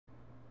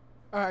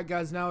Alright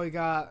guys, now we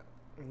got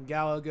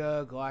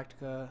Galaga,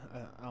 Galactica,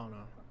 I don't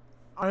know.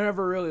 I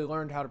never really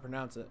learned how to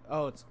pronounce it.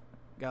 Oh, it's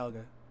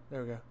Galaga.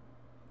 There we go.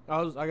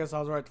 I guess I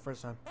was right the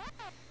first time.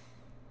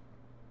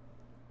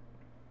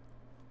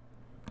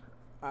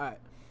 Alright.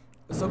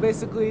 So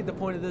basically the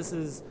point of this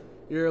is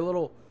you're a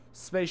little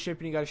spaceship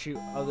and you gotta shoot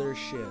other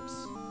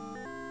ships.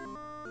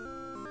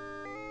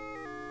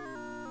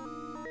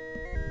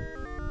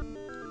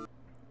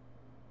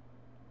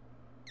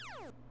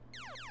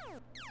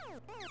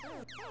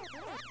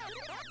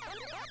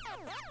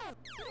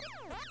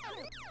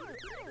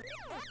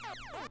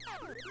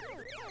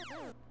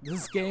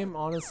 This game,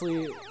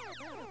 honestly,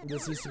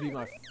 this used to be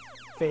my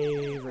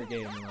favorite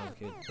game when I was a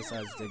kid,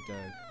 besides Dig Dug.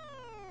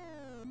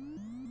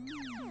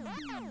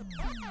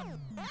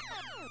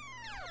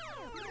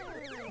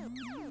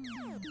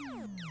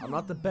 I'm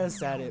not the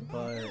best at it,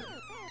 but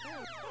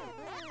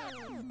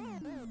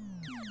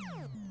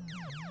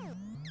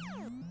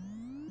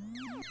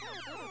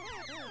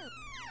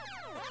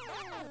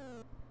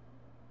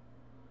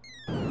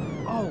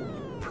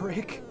oh,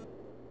 prick.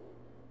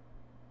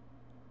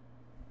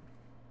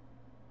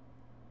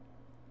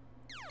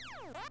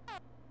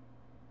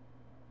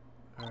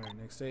 Alright,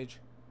 next stage.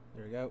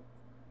 There we go.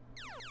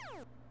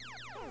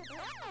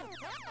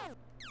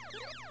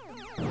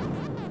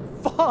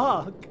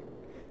 Fuck!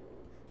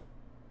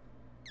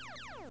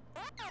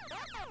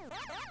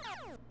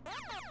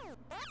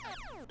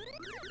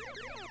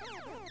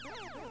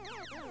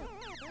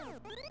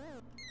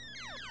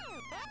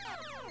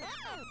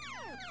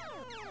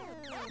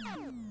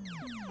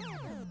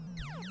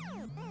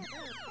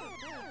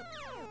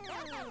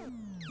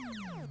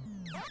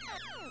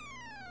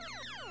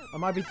 I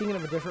might be thinking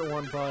of a different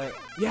one, but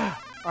yeah.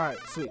 All right,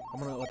 sweet.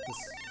 I'm gonna let this.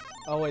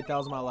 Oh wait, that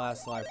was my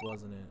last life,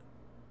 wasn't it?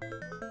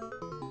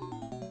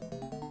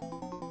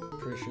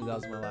 Pretty sure that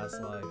was my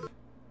last life.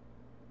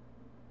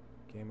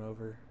 Game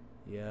over.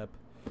 Yep.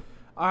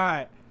 All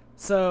right.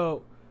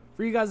 So,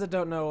 for you guys that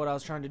don't know what I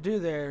was trying to do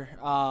there,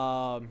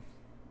 wow,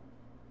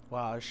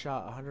 I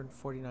shot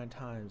 149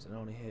 times and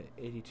only hit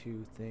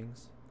 82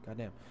 things.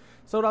 Goddamn.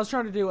 So what I was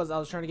trying to do was I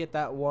was trying to get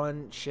that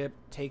one ship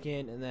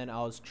taken, and then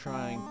I was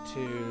trying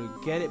to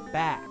get it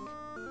back,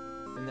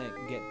 and then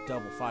get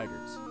double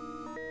fighters.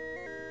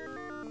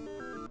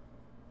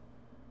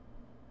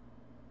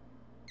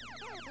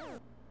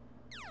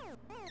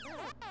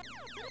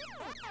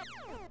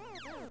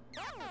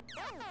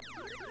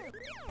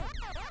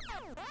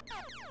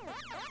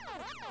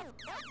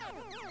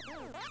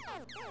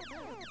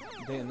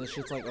 Damn, this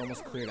shit's like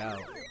almost cleared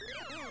out.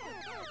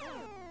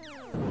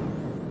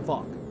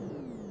 Fuck.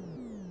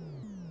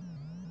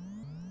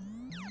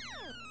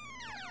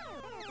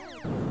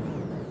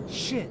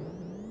 Shit.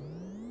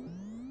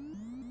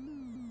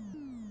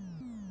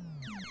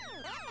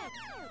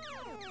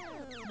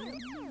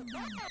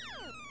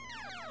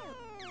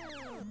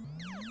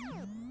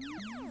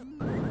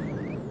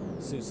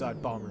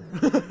 Suicide bomber.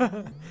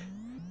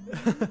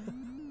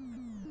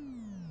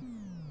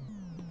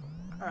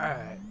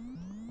 Alright.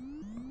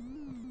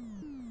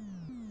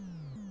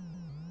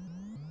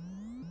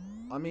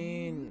 I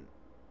mean,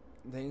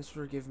 thanks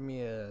for giving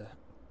me a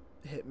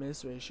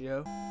hit-miss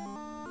ratio.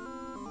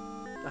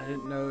 I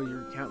didn't know you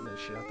were counting this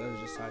shit. I thought it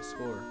was just high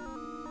score.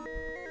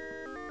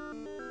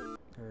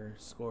 Or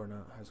score,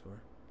 not high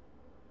score.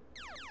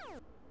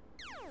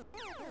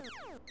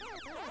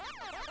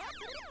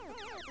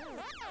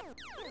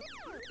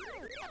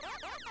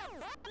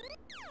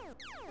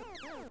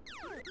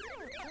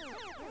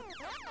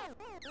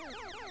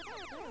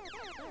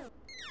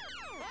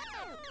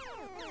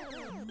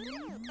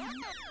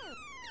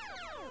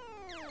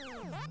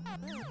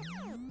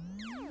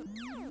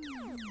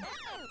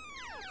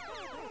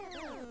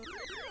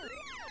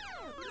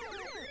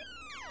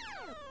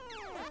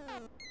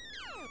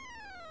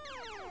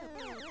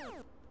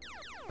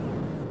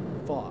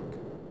 Fuck.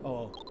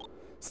 Oh.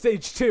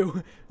 Stage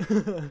 2.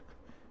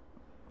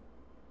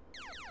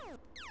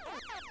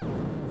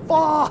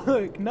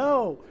 Fuck!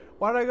 No!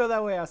 Why did I go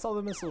that way? I saw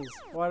the missiles.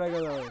 Why did I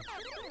go that way?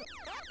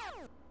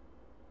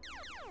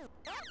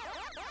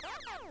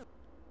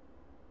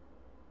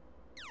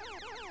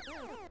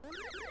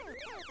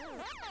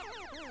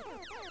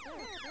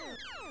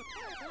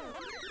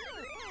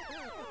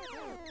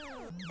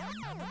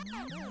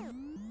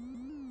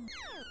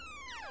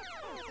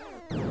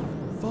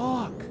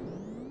 Fuck!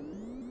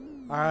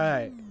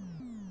 Alright.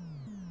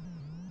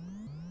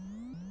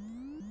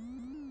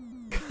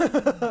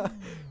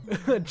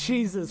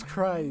 Jesus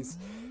Christ.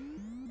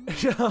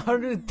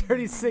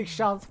 136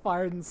 shots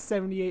fired and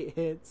 78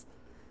 hits.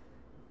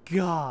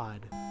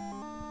 God.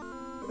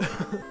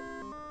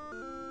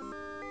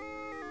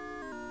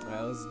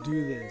 Alright, let's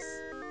do this.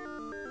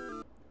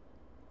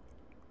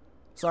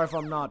 Sorry if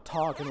I'm not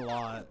talking a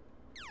lot.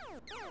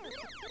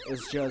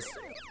 It's just,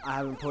 I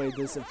haven't played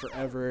this in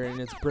forever and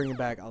it's bringing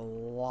back a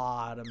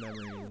lot of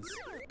memories.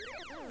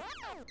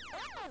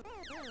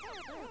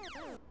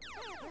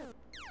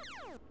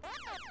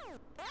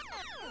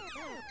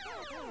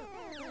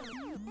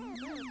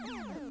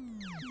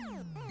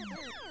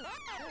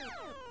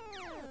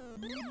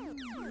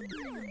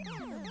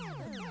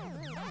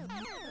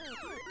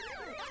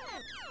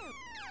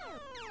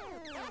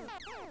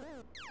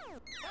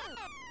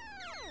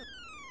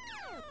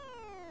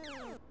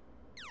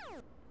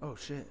 Oh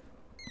shit.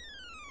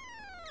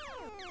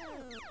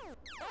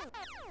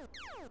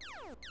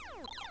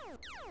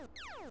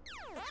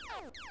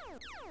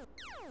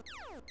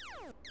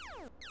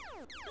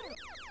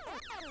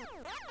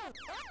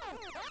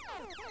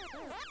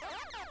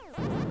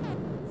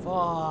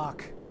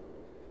 Fuck.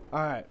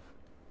 Alright.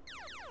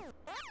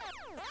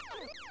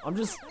 I'm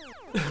just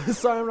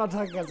sorry I'm not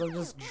talking, guys. I'm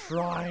just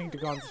trying to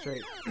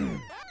concentrate.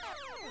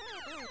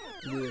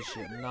 Do this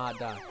shit, not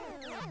die.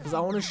 Because I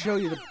want to show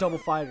you the double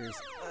fighters.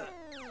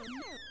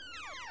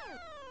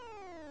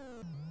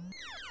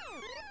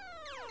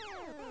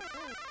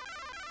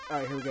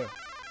 Alright, here we go.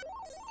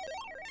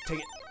 Take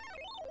it.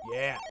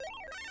 Yeah.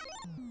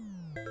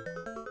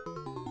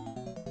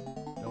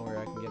 Don't worry,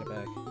 I can get it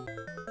back.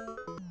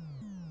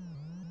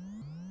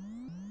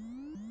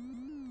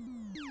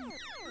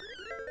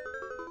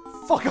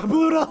 Fuck, I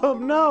blew it up!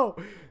 No!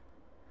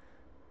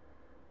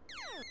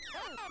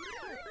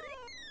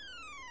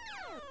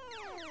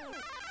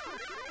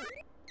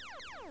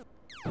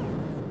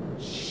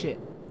 Shit.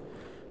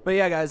 But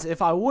yeah, guys,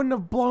 if I wouldn't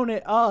have blown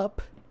it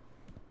up,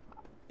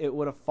 it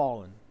would have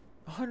fallen.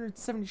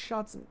 170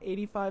 shots and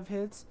 85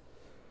 hits.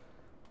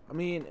 I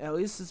mean, at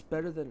least it's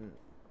better than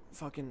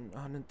fucking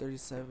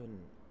 137.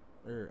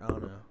 Or, I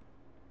don't know.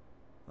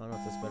 I don't know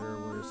if that's better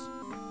or worse.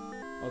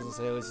 I was gonna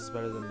say at least it's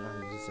better than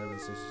 107,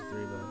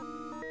 63,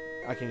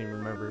 but I can't even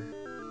remember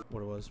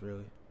what it was,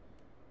 really.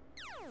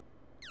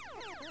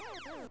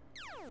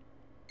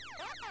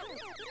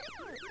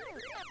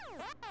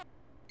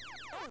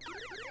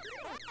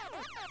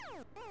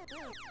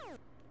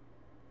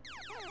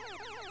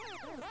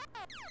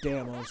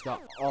 Damn, I almost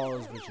got all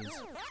those bitches.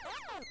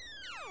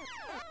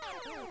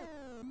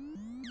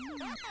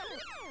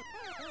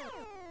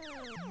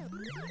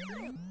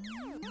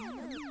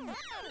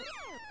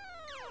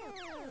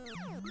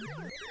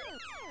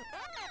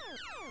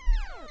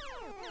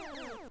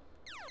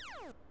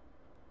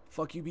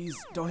 Fuck you, bees.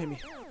 Don't hit me.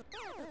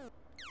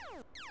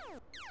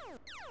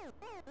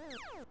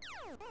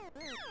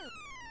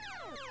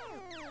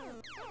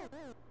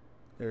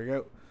 There we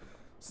go.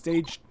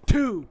 Stage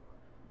 2.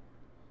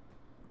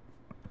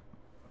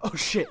 Oh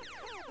shit.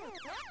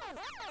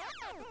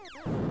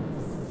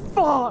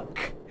 Fuck!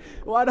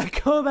 Why'd I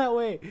go that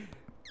way?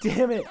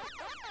 Damn it.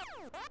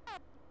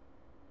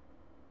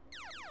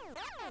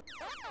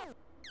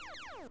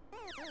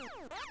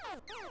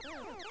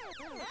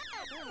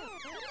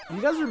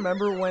 You guys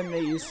remember when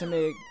they used to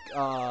make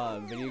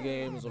video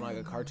games when like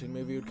a cartoon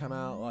movie would come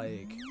out?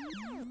 Like,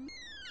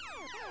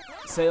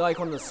 say like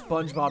when the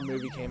SpongeBob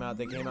movie came out,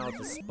 they came out with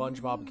the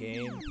SpongeBob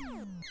game.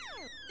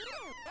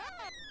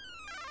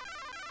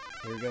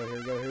 Here we go, here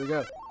we go, here we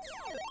go.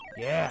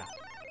 Yeah.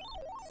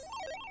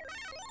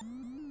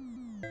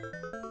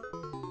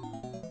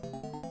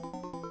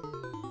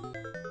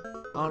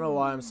 I don't know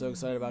why I'm so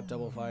excited about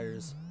Double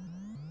Fighters,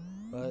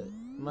 but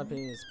in my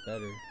opinion it's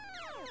better.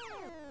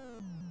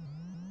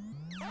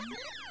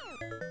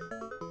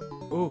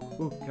 Ooh,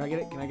 ooh, can I get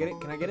it? Can I get it?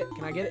 Can I get it?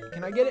 Can I get it?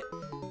 Can I get it?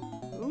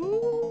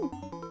 Ooh!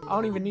 I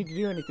don't even need to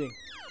do anything.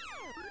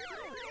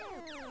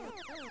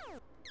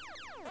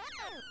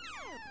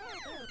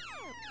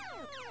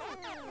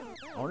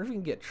 I wonder if we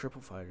can get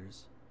triple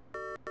fighters.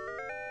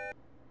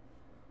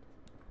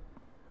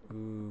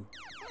 Ooh.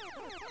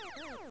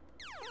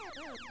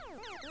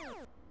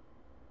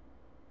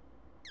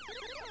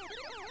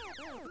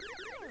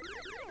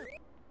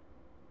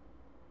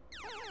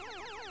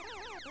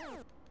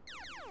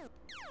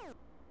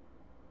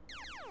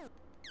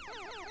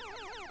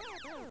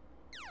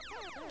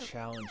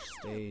 Challenge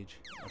stage.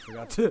 I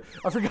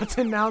forgot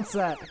to announce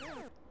that.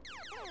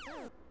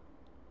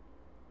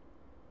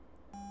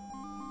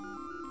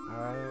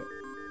 Alright.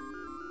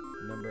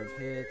 Number of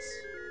hits.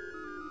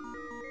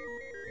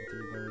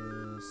 Victory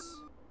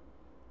bonus.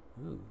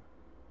 Ooh.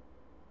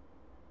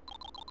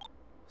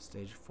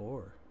 Stage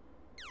 4.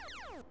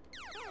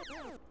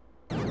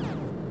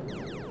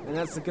 And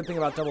that's the good thing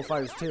about Double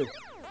Fighters too.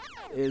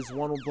 Is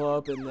one will blow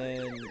up and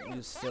then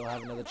you still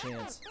have another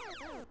chance.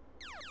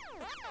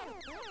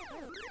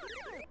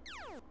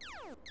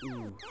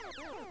 Ooh.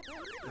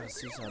 Got a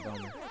suicide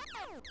bomber.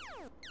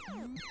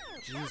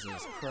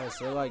 Jesus Christ,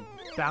 they're like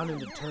bound and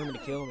determined to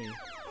kill me.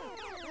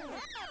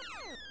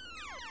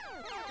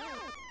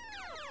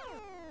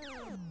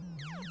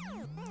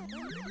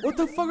 What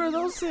the fuck are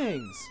those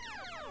things?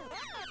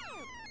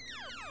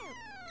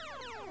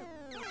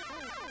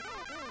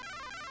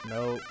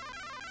 Nope.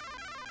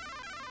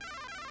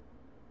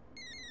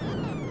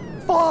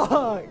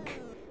 Fuck!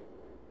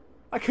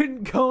 I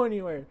couldn't go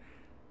anywhere.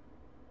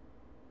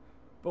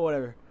 But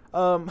whatever.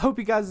 Hope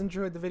you guys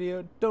enjoyed the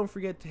video. Don't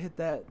forget to hit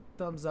that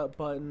thumbs up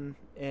button.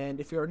 And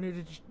if you're new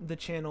to the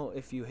channel,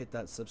 if you hit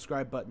that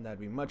subscribe button, that'd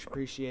be much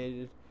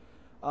appreciated.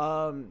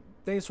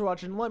 Thanks for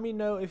watching. Let me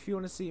know if you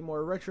want to see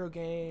more retro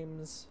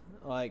games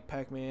like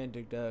Pac-Man,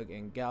 Dig Dug,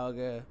 and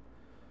Galaga.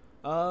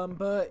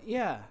 But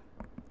yeah.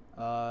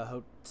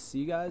 Hope to see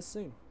you guys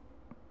soon.